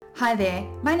Hi there,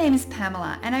 my name is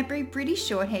Pamela and I breed British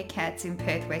Shorthair cats in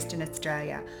Perth, Western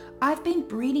Australia. I've been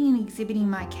breeding and exhibiting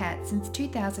my cats since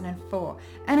 2004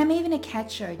 and I'm even a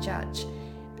cat show judge.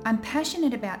 I'm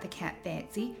passionate about the cat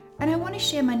fancy and I want to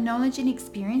share my knowledge and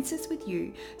experiences with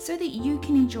you so that you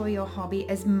can enjoy your hobby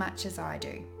as much as I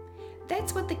do.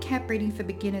 That's what the Cat Breeding for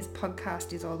Beginners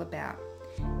podcast is all about.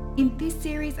 In this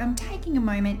series, I'm taking a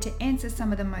moment to answer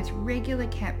some of the most regular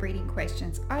cat breeding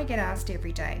questions I get asked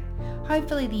every day.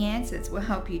 Hopefully the answers will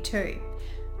help you too.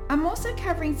 I'm also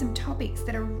covering some topics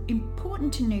that are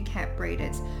important to new cat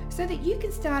breeders so that you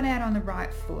can start out on the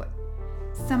right foot.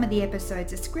 Some of the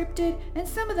episodes are scripted and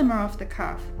some of them are off the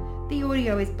cuff. The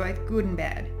audio is both good and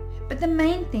bad, but the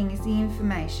main thing is the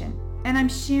information, and I'm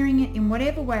sharing it in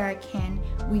whatever way I can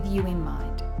with you in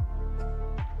mind.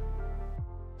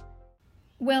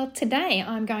 Well, today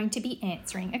I'm going to be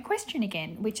answering a question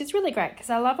again, which is really great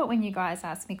because I love it when you guys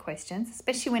ask me questions,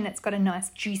 especially when it's got a nice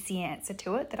juicy answer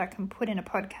to it that I can put in a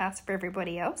podcast for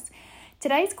everybody else.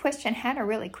 Today's question had a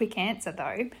really quick answer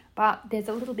though, but there's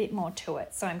a little bit more to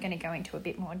it, so I'm going to go into a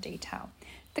bit more detail.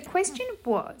 The question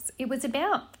was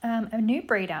about a new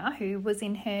breeder who was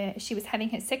she was having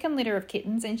her second litter of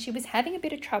kittens and she was having a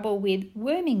bit of trouble with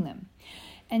worming them.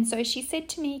 And so she said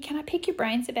to me, can I pick your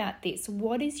brains about this?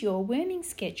 What is your worming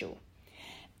schedule?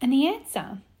 And the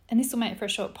answer, and this will make for a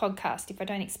short podcast if I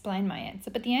don't explain my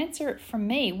answer, but the answer from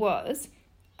me was,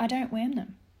 I don't worm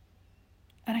them.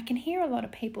 And I can hear a lot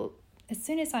of people, as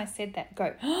soon as I said that,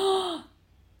 go, oh,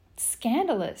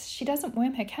 scandalous. She doesn't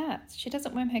worm her cats. She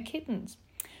doesn't worm her kittens.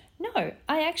 No,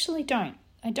 I actually don't.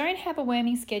 I don't have a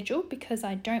worming schedule because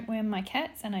I don't worm my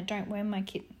cats and I don't worm my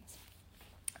kittens.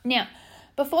 Now,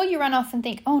 before you run off and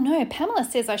think, oh no, Pamela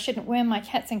says I shouldn't worm my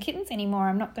cats and kittens anymore,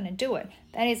 I'm not going to do it.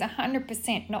 That is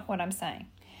 100% not what I'm saying.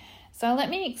 So let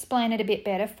me explain it a bit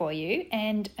better for you,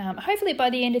 and hopefully by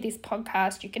the end of this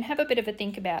podcast you can have a bit of a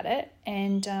think about it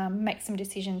and make some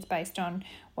decisions based on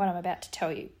what I'm about to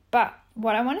tell you. But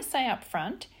what I want to say up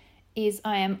front is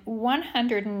I am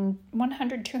 100,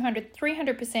 200,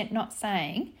 300% not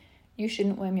saying you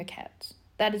shouldn't worm your cats.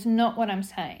 That is not what I'm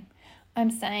saying. I'm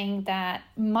saying that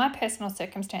my personal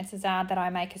circumstances are that I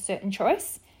make a certain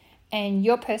choice and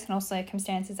your personal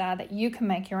circumstances are that you can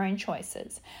make your own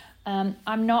choices.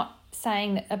 I'm not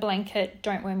saying that a blanket,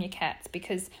 don't worm your cats,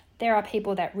 because there are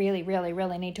people that really, really,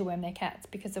 really need to worm their cats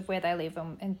because of where they live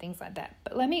and things like that.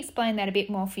 But let me explain that a bit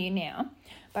more for you now.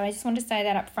 But I just want to say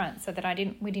that up front so that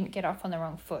we didn't get off on the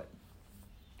wrong foot.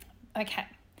 Okay,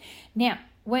 now,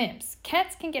 worms.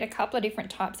 Cats can get a couple of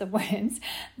different types of worms.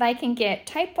 They can get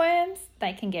tapeworms,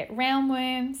 they can get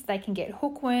roundworms, they can get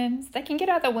hookworms, they can get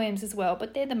other worms as well,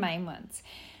 but they're the main ones.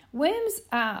 Worms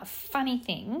are funny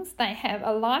things. They have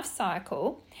a life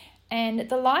cycle, and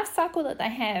the life cycle that they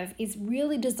have is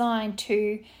really designed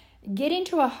to get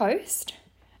into a host,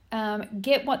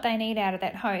 get what they need out of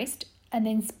that host, and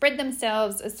then spread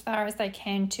themselves as far as they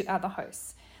can to other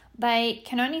hosts. They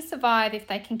can only survive if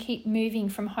they can keep moving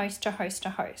from host to host to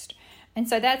host. And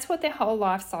so that's what their whole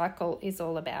life cycle is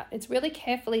all about. It's really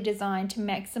carefully designed to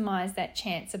maximize that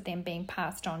chance of them being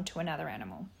passed on to another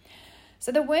animal.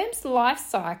 So the worm's life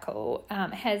cycle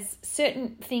has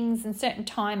certain things and certain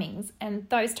timings, and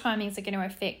those timings are going to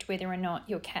affect whether or not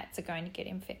your cats are going to get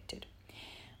infected.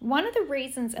 One of the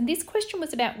reasons, and this question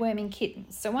was about worming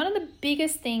kittens, so one of the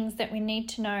biggest things that we need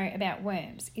to know about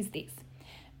worms is this.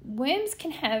 Worms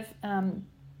can have,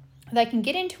 they can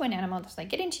get into an animal, so they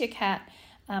get into your cat,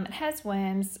 it has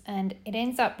worms and it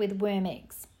ends up with worm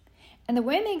eggs. And the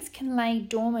worm eggs can lay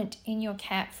dormant in your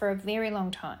cat for a very long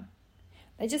time.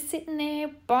 They're just sitting there,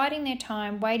 biding their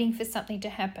time, waiting for something to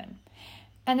happen.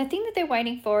 And the thing that they're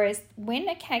waiting for is when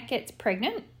a cat gets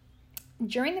pregnant,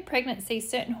 during the pregnancy,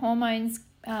 certain hormones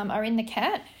are in the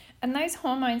cat, and those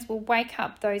hormones will wake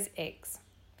up those eggs.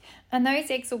 And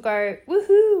those eggs will go,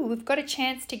 woohoo, we've got a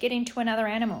chance to get into another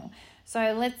animal.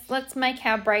 So let's make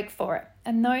our break for it.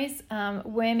 And those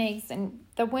worm eggs, and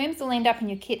the worms will end up in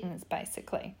your kittens,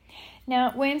 basically.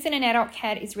 Now, worms in an adult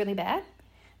cat is really bad.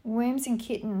 Worms in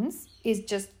kittens is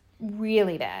just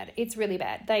really bad. It's really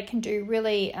bad. They can do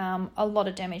really a lot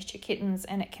of damage to kittens,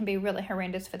 and it can be really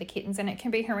horrendous for the kittens, and it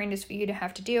can be horrendous for you to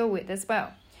have to deal with as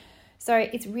well. So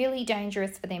it's really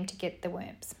dangerous for them to get the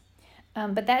worms.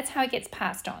 But that's how it gets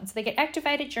passed on. So they get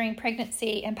activated during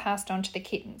pregnancy and passed on to the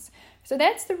kittens. So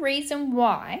that's the reason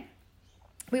why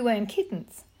we worm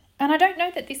kittens. And I don't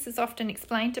know that this is often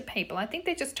explained to people. I think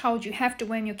they're just told you have to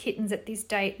worm your kittens at this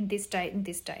date and this date and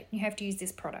this date. You have to use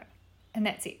this product. And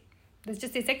that's it. There's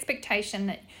just this expectation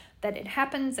that it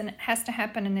happens and it has to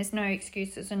happen and there's no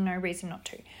excuses and no reason not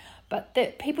to. But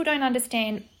that people don't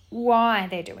understand why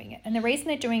they're doing it. And the reason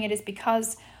they're doing it is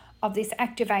because of this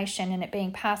activation and it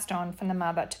being passed on from the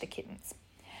mother to the kittens.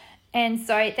 And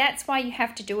so that's why you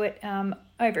have to do it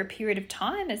over a period of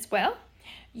time as well.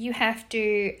 You have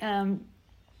to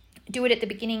do it at the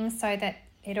beginning so that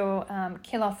it'll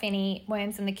kill off any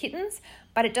worms in the kittens,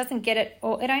 but it doesn't get it,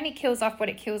 or it only kills off what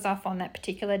it kills off on that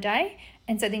particular day.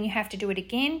 And so then you have to do it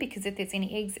again, because if there's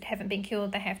any eggs that haven't been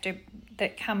killed,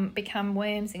 become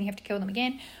worms, and you have to kill them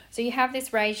again. So you have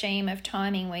this regime of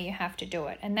timing where you have to do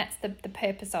it, and that's the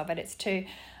purpose of it. It's to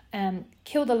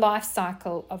kill the life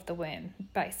cycle of the worm,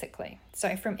 basically.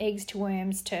 So from eggs to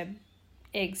worms to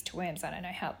eggs to worms. I don't know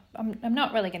how, I'm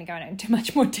not really going to go into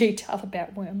much more detail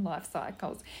about worm life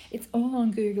cycles. It's all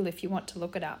on Google if you want to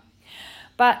look it up.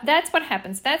 But that's what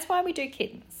happens. That's why we do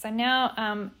kittens. So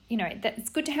now, it's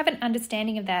good to have an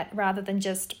understanding of that rather than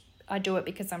just I do it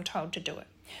because I'm told to do it.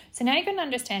 So now you've got an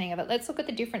understanding of it. Let's look at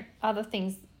the different other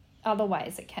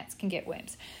ways that cats can get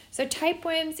worms. So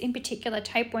tapeworms in particular,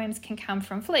 tapeworms can come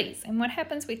from fleas. And what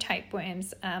happens with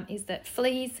tapeworms is that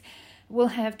fleas will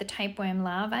have the tapeworm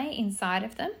larvae inside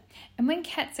of them. And when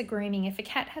cats are grooming, if a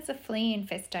cat has a flea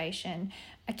infestation,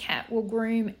 a cat will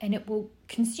groom and it will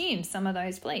consume some of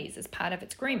those fleas as part of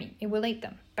its grooming. It will eat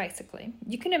them, basically.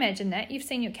 You can imagine that. You've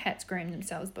seen your cats groom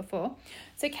themselves before.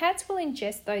 So cats will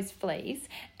ingest those fleas,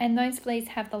 and those fleas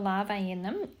have the larvae in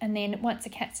them. And then once a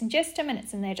cat's ingest them and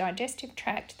it's in their digestive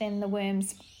tract, then the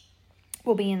worms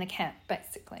will be in the cat,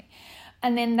 basically.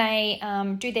 And then they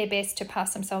do their best to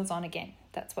pass themselves on again.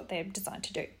 That's what they're designed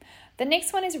to do. The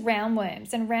next one is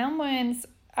roundworms, and roundworms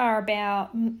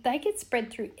they get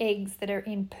spread through eggs that are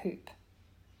in poop.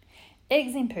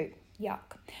 Eggs in poop,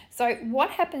 yuck. So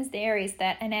what happens there is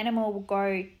that an animal will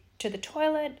go to the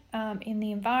toilet in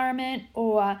the environment,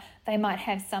 or they might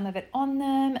have some of it on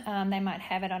them. They might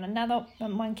have it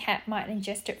on one cat might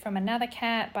ingest it from another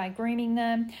cat by grooming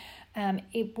them.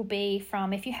 It will be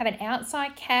from, if you have an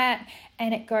outside cat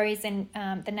and it goes and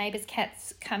the neighbour's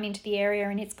cats come into the area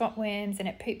and it's got worms and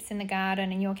it poops in the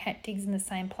garden and your cat digs in the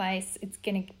same place, it's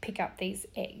going to pick up these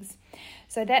eggs.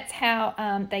 So that's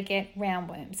how they get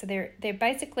roundworms. So they're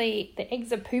basically, the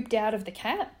eggs are pooped out of the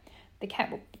cat. The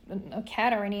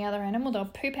cat or any other animal, they'll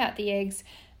poop out the eggs.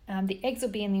 The eggs will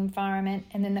be in the environment,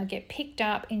 and then they'll get picked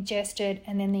up, ingested,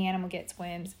 and then the animal gets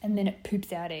worms, and then it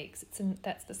poops out eggs.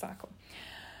 That's the cycle.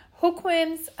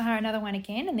 Hookworms are another one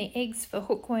again, and the eggs for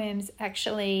hookworms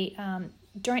actually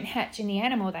don't hatch in the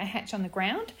animal, they hatch on the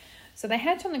ground. So they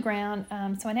hatch on the ground,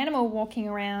 so an animal walking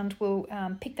around will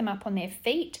pick them up on their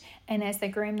feet, and as they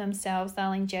groom themselves,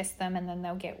 they'll ingest them, and then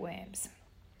they'll get worms.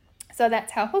 So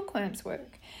that's how hookworms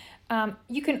work.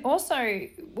 You can also,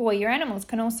 your animals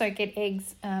can also get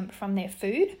eggs from their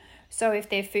food. So if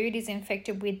their food is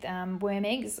infected with worm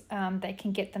eggs, they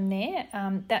can get them there.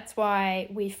 That's why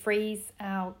we freeze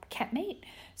our cat meat.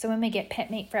 So when we get pet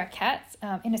meat for our cats,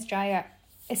 in Australia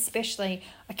especially,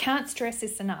 I can't stress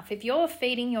this enough. If you're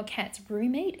feeding your cats raw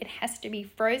meat, it has to be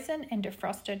frozen and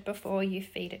defrosted before you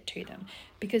feed it to them,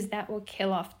 because that will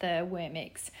kill off the worm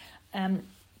eggs.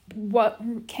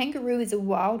 Kangaroo is a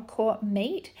wild caught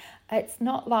meat. It's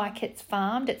not like it's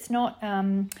farmed. It's not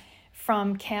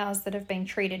from cows that have been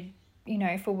treated,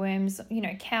 for worms.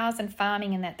 Cows and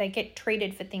farming and that, they get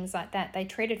treated for things like that. They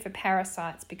treat it for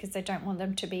parasites because they don't want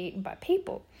them to be eaten by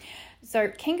people. So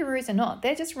kangaroos are not.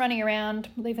 They're just running around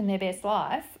living their best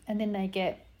life, and then they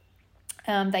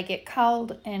get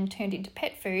culled and turned into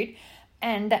pet food.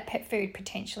 And that pet food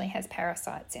potentially has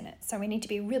parasites in it. So we need to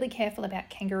be really careful about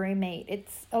kangaroo meat.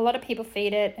 A lot of people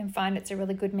feed it and find it's a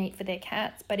really good meat for their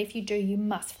cats, but if you do, you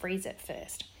must freeze it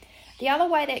first. The other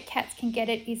way that cats can get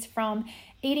it is from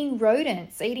eating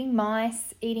rodents, eating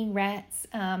mice, eating rats,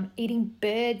 eating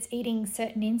birds, eating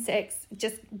certain insects,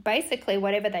 just basically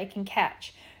whatever they can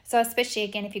catch. So especially,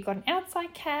 again, if you've got an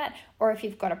outside cat or if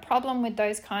you've got a problem with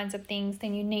those kinds of things,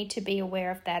 then you need to be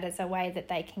aware of that as a way that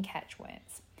they can catch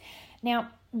worms. Now,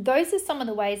 those are some of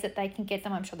the ways that they can get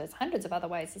them. I'm sure there's hundreds of other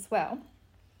ways as well,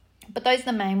 but those are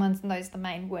the main ones and those are the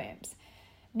main worms.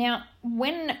 Now,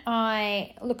 when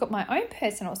I look at my own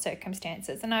personal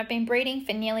circumstances, and I've been breeding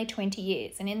for nearly 20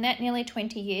 years, and in that nearly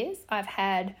 20 years, I've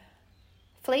had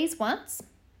fleas once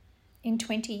in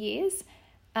 20 years,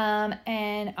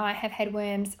 and I have had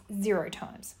worms 0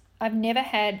 times. I've never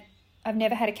had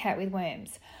a cat with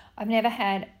worms. I've never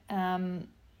had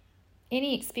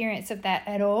any experience of that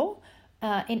at all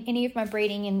in any of my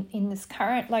breeding in this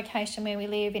current location where we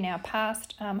live, in our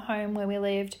past home where we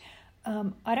lived.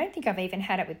 I don't think I've even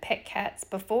had it with pet cats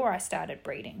before I started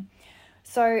breeding.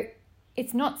 So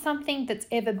it's not something that's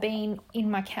ever been in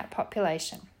my cat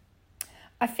population.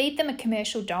 I feed them a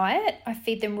commercial diet. I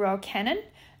feed them Royal Canin.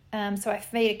 So I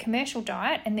feed a commercial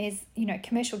diet, and there's,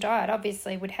 commercial diet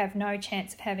obviously would have no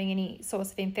chance of having any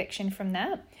source of infection from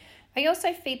that. I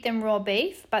also feed them raw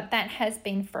beef, but that has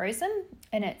been frozen,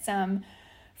 and it's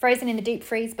frozen in the deep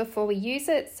freeze before we use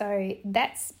it. So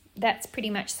that's pretty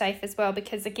much safe as well,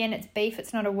 because again, it's beef,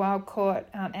 it's not a wild caught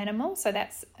animal, so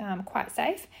that's quite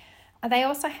safe. They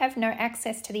also have no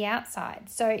access to the outside,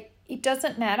 so it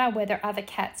doesn't matter whether other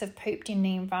cats have pooped in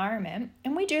the environment.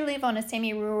 And we do live on a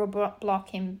semi-rural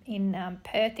block in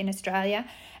Perth in Australia,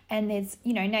 and there's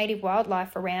native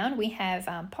wildlife around. We have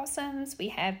possums, we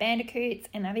have bandicoots,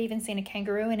 and I've even seen a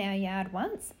kangaroo in our yard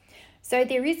once. So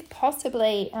there is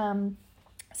possibly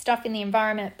stuff in the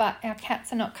environment, but our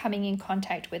cats are not coming in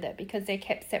contact with it because they're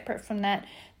kept separate from that.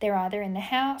 They're either in the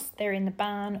house, they're in the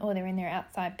barn, or they're in their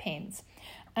outside pens.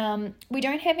 We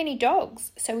don't have any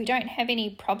dogs, so we don't have any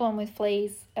problem with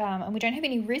fleas, and we don't have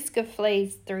any risk of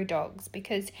fleas through dogs,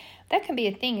 because that can be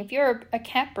a thing. If you're a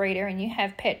cat breeder and you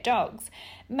have pet dogs,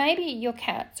 maybe your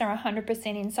cats are 100%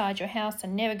 inside your house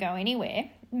and never go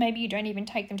anywhere. Maybe you don't even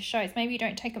take them to shows. Maybe you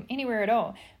don't take them anywhere at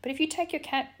all. But if you take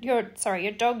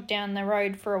your dog down the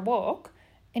road for a walk,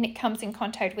 and it comes in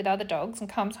contact with other dogs and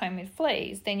comes home with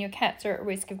fleas, then your cats are at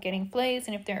risk of getting fleas.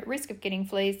 And if they're at risk of getting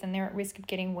fleas, then they're at risk of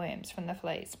getting worms from the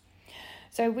fleas.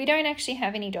 So we don't actually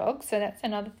have any dogs, so that's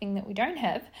another thing that we don't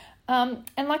have. And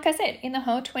like I said, in the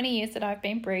whole 20 years that I've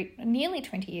been nearly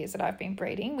 20 years that I've been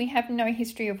breeding, we have no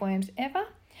history of worms ever.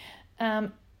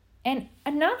 And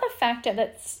another factor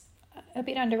that's a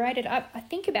bit underrated, I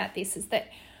think about this, is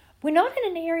that we're not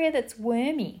in an area that's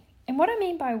wormy. And what I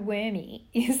mean by wormy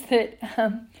is that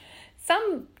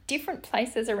some different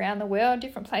places around the world,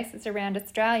 different places around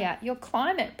Australia, your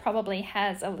climate probably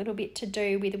has a little bit to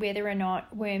do with whether or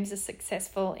not worms are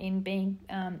successful in being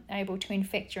able to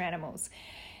infect your animals.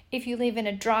 If you live in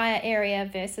a drier area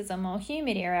versus a more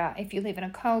humid area, if you live in a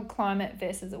cold climate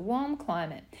versus a warm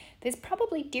climate, there's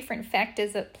probably different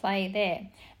factors at play there.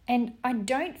 And I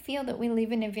don't feel that we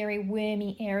live in a very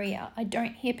wormy area. I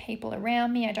don't hear people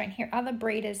around me. I don't hear other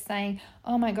breeders saying,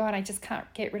 oh my God, I just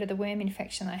can't get rid of the worm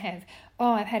infection I have.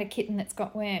 Oh, I've had a kitten that's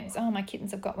got worms. Oh, my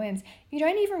kittens have got worms. You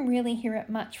don't even really hear it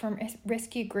much from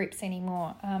rescue groups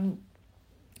anymore.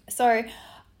 So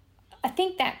I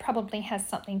think that probably has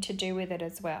something to do with it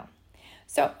as well.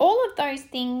 So all of those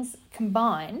things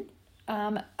combined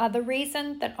are the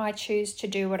reason that I choose to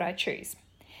do what I choose.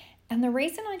 And the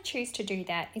reason I choose to do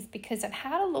that is because I've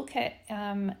had a look at,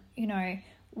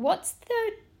 what's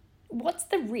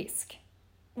the risk?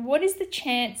 What is the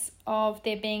chance of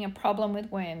there being a problem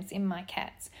with worms in my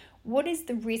cats? What is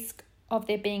the risk of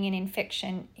there being an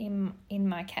infection in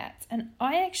my cats? And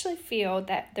I actually feel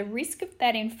that the risk of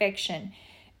that infection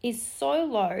is so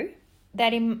low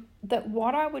that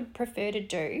what I would prefer to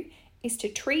do is to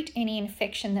treat any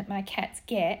infection that my cats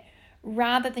get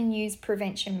rather than use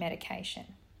prevention medication.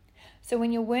 So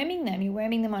when you're worming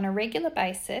them on a regular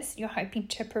basis. You're hoping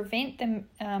to prevent them.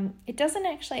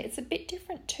 It's a bit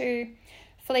different to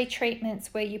flea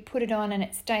treatments where you put it on and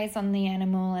it stays on the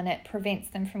animal and it prevents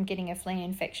them from getting a flea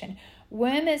infection.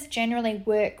 Wormers generally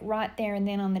work right there and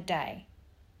then on the day.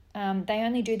 They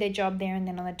only do their job there and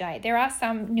then on the day. There are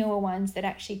some newer ones that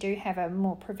actually do have a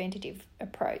more preventative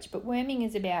approach, but worming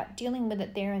is about dealing with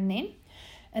it there and then,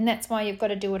 and that's why you've got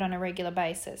to do it on a regular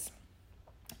basis.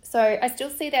 So I still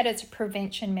see that as a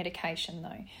prevention medication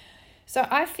though. So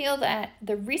I feel that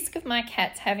the risk of my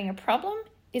cats having a problem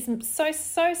is so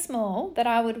small that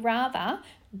I would rather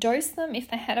dose them if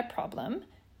they had a problem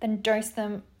than dose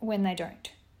them when they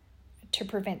don't, to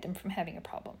prevent them from having a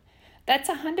problem. That's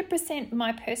 100%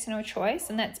 my personal choice,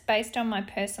 and that's based on my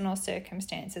personal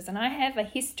circumstances. And I have a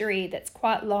history that's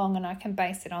quite long, and I can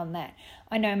base it on that.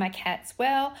 I know my cats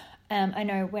well. I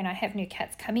know when I have new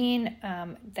cats come in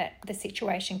that the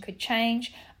situation could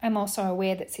change. I'm also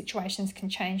aware that situations can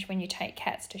change when you take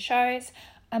cats to shows.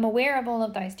 I'm aware of all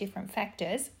of those different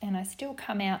factors, and I still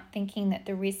come out thinking that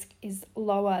the risk is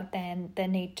lower than the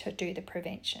need to do the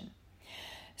prevention.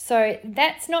 So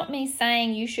that's not me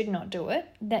saying you should not do it.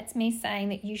 That's me saying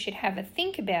that you should have a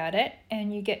think about it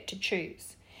and you get to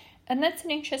choose. And that's an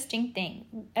interesting thing.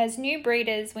 As new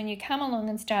breeders, when you come along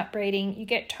and start breeding, you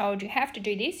get told you have to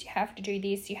do this, you have to do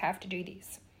this, you have to do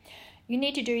this. You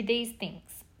need to do these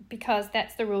things because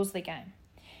that's the rules of the game.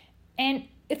 And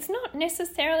it's not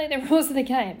necessarily the rules of the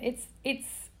game. It's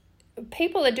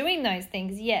people are doing those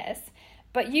things, yes,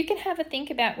 but you can have a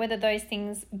think about whether those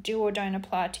things do or don't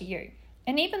apply to you.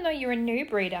 And even though you're a new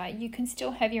breeder, you can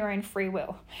still have your own free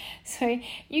will. So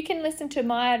you can listen to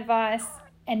my advice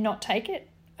and not take it,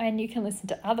 and you can listen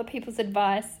to other people's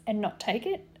advice and not take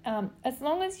it. As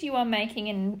long as you are making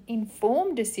an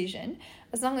informed decision,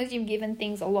 as long as you've given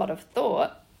things a lot of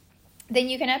thought, then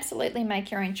you can absolutely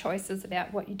make your own choices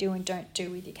about what you do and don't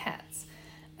do with your cats.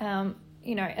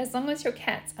 As long as your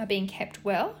cats are being kept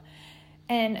well,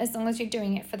 and as long as you're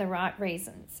doing it for the right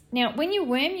reasons. Now, when you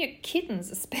worm your kittens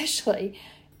especially,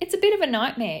 it's a bit of a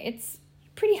nightmare. It's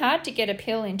pretty hard to get a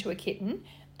pill into a kitten.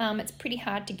 It's pretty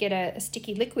hard to get a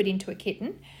sticky liquid into a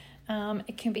kitten.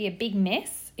 It can be a big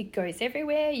mess. It goes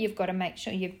everywhere. You've got to make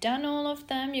sure you've done all of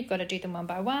them. You've got to do them one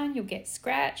by one. You'll get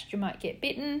scratched. You might get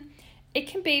bitten. It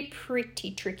can be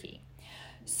pretty tricky.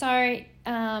 So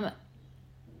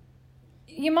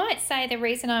you might say the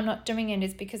reason I'm not doing it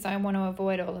is because I want to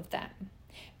avoid all of that.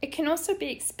 It can also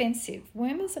be expensive.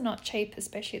 Wormers are not cheap,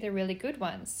 especially the really good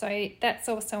ones. So that's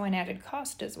also an added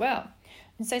cost as well.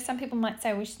 And so some people might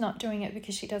say, well, she's not doing it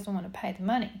because she doesn't want to pay the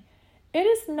money. It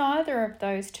is neither of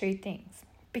those two things,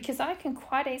 because I can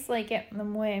quite easily get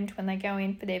them wormed when they go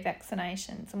in for their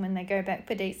vaccinations and when they go back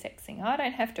for desexing. I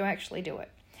don't have to actually do it.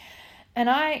 And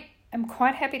I am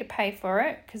quite happy to pay for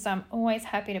it, because I'm always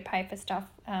happy to pay for stuff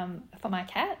for my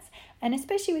cats, and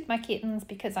especially with my kittens,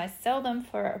 because I sell them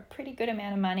for a pretty good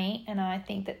amount of money, and I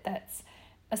think that that's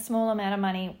a small amount of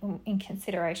money in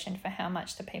consideration for how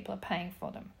much the people are paying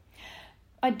for them.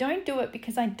 I don't do it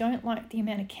because I don't like the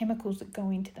amount of chemicals that go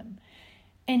into them.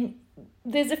 And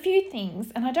there's a few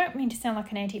things, and I don't mean to sound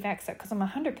like an anti-vaxxer, because I'm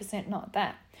 100% not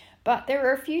that, but there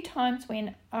are a few times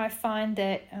when I find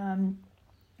that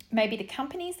maybe the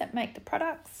companies that make the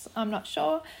products, I'm not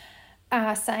sure,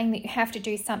 are saying that you have to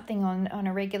do something on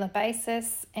a regular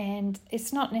basis, and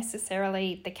it's not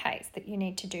necessarily the case that you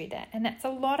need to do that. And that's a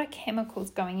lot of chemicals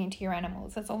going into your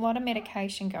animals. There's a lot of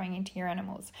medication going into your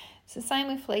animals. It's the same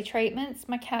with flea treatments.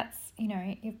 My cats,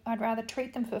 I'd rather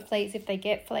treat them for fleas if they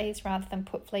get fleas rather than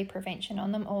put flea prevention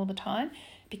on them all the time,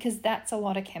 because that's a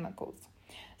lot of chemicals.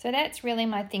 So that's really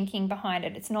my thinking behind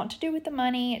it. It's not to do with the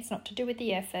money. It's not to do with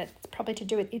the effort. It's probably to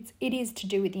do with, it is to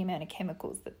do with the amount of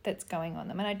chemicals that's going on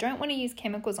them. And I don't want to use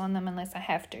chemicals on them unless I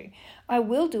have to. I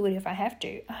will do it if I have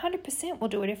to. 100% will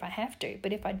do it if I have to.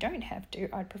 But if I don't have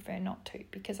to, I'd prefer not to,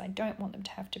 because I don't want them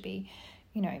to have to be,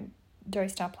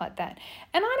 dosed up like that.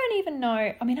 And I don't even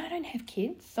know, I don't have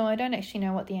kids, so I don't actually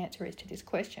know what the answer is to this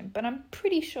question. But I'm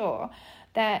pretty sure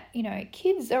that,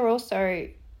 kids are also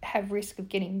have risk of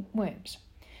getting worms.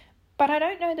 But I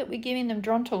don't know that we're giving them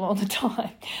Drontal all the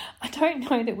time. I don't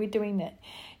know that we're doing that.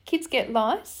 Kids get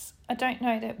lice. I don't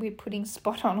know that we're putting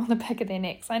Spot on the back of their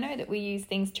necks. I know that we use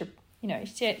things to,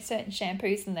 certain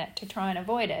shampoos and that to try and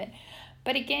avoid it.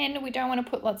 But again, we don't want to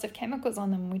put lots of chemicals on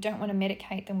them. We don't want to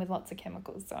medicate them with lots of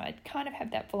chemicals. So I kind of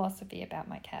have that philosophy about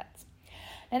my cats.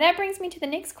 Now that brings me to the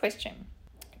next question.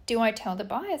 Do I tell the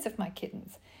buyers of my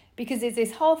kittens? Because there's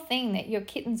this whole thing that your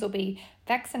kittens will be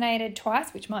vaccinated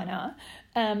twice, which mine are,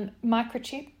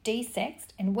 microchipped, desexed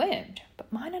and wormed.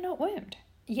 But mine are not wormed.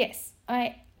 Yes,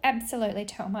 I absolutely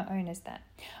tell my owners that.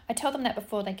 I tell them that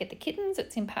before they get the kittens.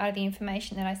 It's in part of the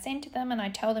information that I send to them, and I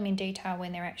tell them in detail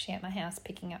when they're actually at my house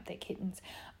picking up their kittens.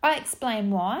 I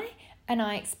explain why, and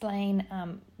I explain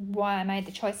why I made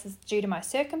the choices due to my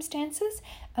circumstances,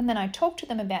 and then I talk to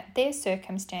them about their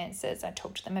circumstances. I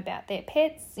talk to them about their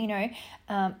pets,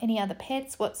 any other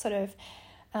pets, what sort of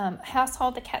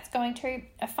household the cat's going to.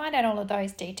 I find out all of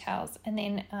those details, and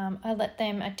then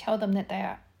I tell them that they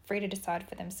are free to decide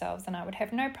for themselves, and I would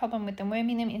have no problem with them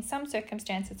worming them. In some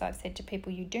circumstances, I've said to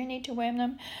people, you do need to worm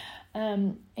them.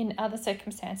 In other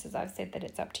circumstances, I've said that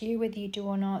it's up to you whether you do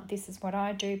or not. This is what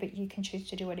I do, but you can choose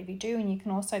to do whatever you do, and you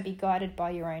can also be guided by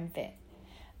your own vet.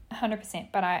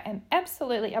 100%. But I am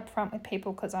absolutely upfront with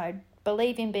people, because I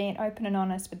believe in being open and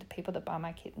honest with the people that buy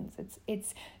my kittens.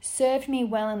 It's served me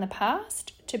well in the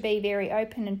past to be very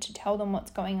open and to tell them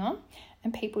what's going on,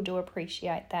 and people do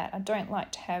appreciate that. I don't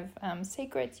like to have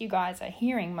secrets. You guys are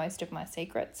hearing most of my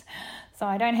secrets, so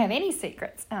I don't have any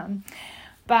secrets.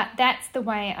 But that's the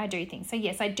way I do things. So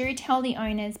yes, I do tell the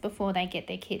owners before they get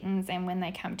their kittens and when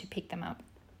they come to pick them up.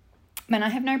 And I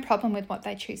have no problem with what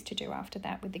they choose to do after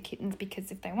that with the kittens,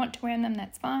 because if they want to worm them,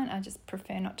 that's fine. I just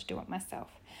prefer not to do it myself.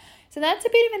 So that's a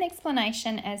bit of an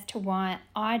explanation as to why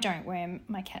I don't worm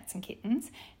my cats and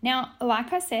kittens. Now,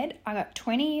 like I said, I got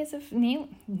 20 years of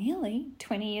nearly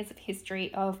 20 years of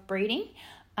history of breeding.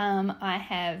 I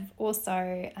have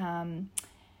also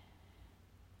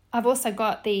I've also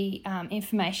got the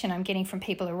information I'm getting from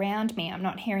people around me. I'm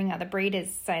not hearing other breeders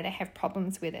say they have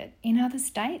problems with it. In other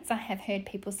states, I have heard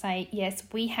people say, yes,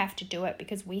 we have to do it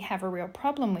because we have a real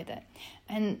problem with it.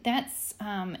 And that's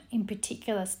in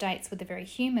particular states with a very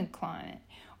humid climate,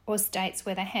 or states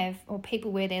where they have, or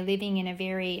people where they're living in a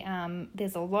very,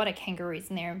 there's a lot of kangaroos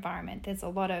in their environment. There's a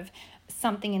lot of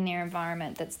something in their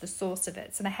environment that's the source of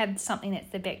it. So they have something that's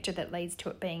the vector that leads to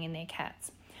it being in their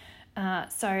cats.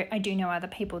 So I do know other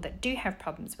people that do have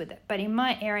problems with it. But in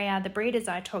my area, the breeders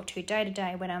I talk to day to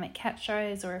day when I'm at cat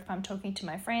shows or if I'm talking to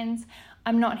my friends,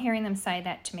 I'm not hearing them say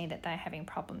that to me, that they're having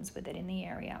problems with it in the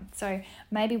area. So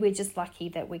maybe we're just lucky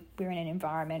that we're in an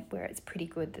environment where it's pretty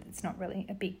good, that it's not really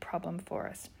a big problem for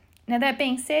us. Now, that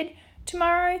being said,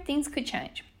 tomorrow things could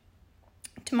change.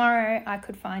 Tomorrow I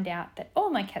could find out that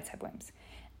all my cats have worms.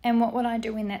 And what will I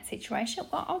do in that situation?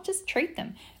 Well, I'll just treat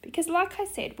them. Because like I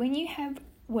said, when you have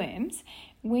worms,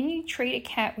 when you treat a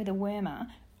cat with a wormer,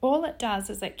 all it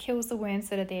does is it kills the worms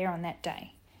that are there on that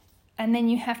day. And then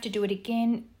you have to do it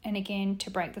again and again to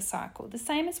break the cycle. The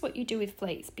same as what you do with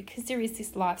fleas, because there is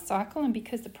this life cycle, and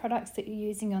because the products that you're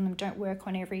using on them don't work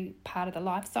on every part of the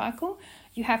life cycle,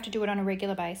 you have to do it on a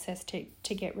regular basis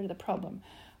to get rid of the problem.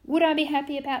 Would I be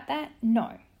happy about that?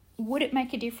 No. Would it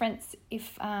make a difference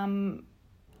if...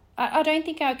 I don't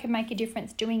think I could make a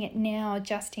difference doing it now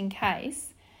just in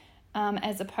case,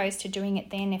 as opposed to doing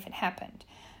it then if it happened.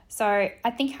 So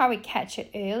I think I would catch it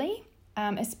early,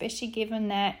 especially given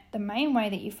that the main way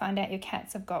that you find out your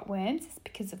cats have got worms is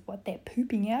because of what they're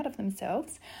pooping out of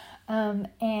themselves.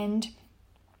 And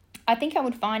I think I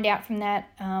would find out from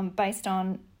that based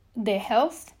on their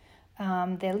health,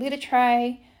 their litter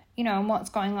tray, and what's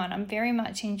going on. I'm very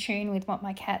much in tune with what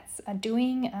my cats are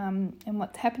doing and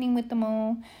what's happening with them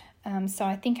all. So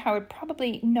I think I would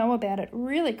probably know about it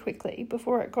really quickly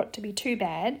before it got to be too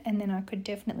bad, and then I could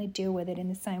definitely deal with it in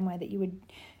the same way that you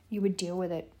would deal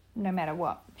with it no matter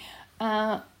what.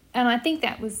 And I think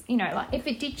that was, like if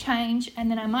it did change,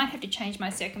 and then I might have to change my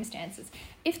circumstances.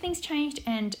 If things changed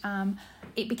and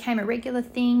it became a regular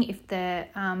thing, if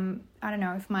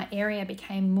if my area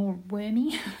became more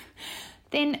wormy,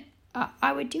 then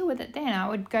I would deal with it then. I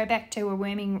would go back to a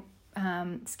worming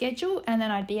schedule, and then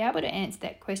I'd be able to answer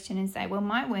that question and say, well,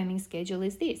 my worming schedule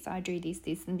is this. I do this,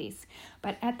 this, and this.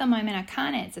 But at the moment, I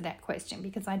can't answer that question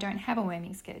because I don't have a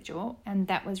worming schedule, and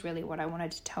that was really what I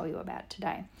wanted to tell you about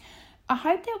today. I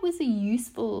hope that was a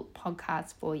useful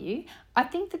podcast for you. I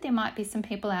think that there might be some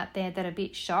people out there that are a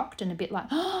bit shocked and a bit like,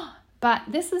 oh, but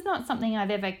this is not something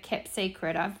I've ever kept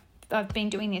secret. I've been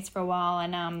doing this for a while,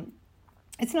 and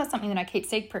it's not something that I keep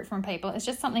secret from people. It's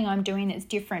just something I'm doing that's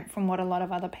different from what a lot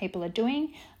of other people are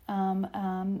doing.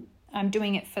 I'm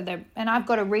doing it and I've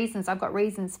got reasons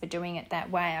for doing it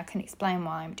that way. I can explain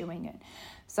why I'm doing it.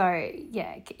 So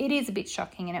yeah, it is a bit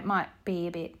shocking, and it might be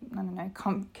a bit,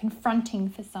 confronting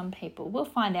for some people. We'll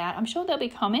find out. I'm sure there'll be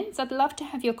comments. I'd love to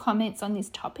have your comments on this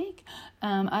topic.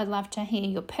 I'd love to hear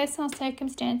your personal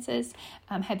circumstances.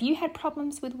 Have you had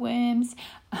problems with worms?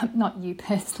 Not you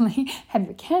personally. Have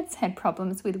your cats had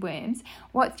problems with worms?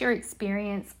 What's your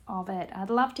experience of it? I'd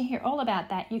love to hear all about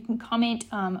that. You can comment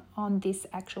on this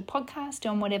actual podcast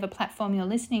on whatever platform you're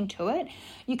listening to it.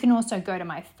 You can also go to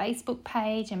my Facebook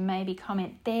page and maybe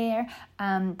comment there.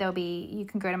 You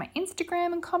can go to my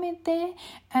Instagram and comment there.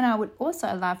 And I would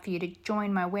also love for you to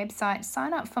join my website,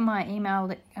 sign up for my email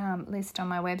list on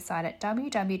my website at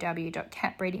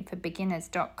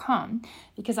www.catbreedingforbeginners.com,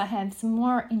 because I have some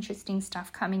more interesting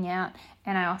stuff coming out,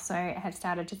 and I also have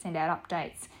started to send out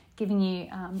updates giving you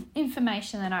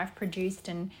information that I've produced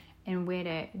and where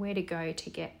to go to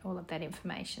get all of that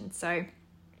information. So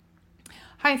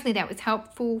hopefully that was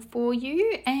helpful for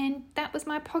you, and that was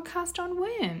my podcast on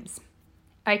worms.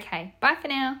 Okay, bye for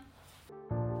now.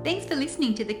 Thanks for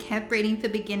listening to the Cat Breeding for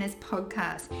Beginners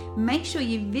podcast. Make sure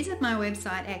you visit my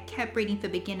website at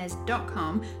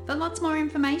catbreedingforbeginners.com for lots more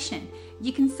information.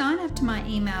 You can sign up to my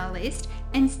email list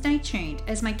and stay tuned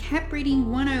as my Cat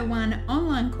Breeding 101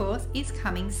 online course is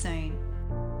coming soon.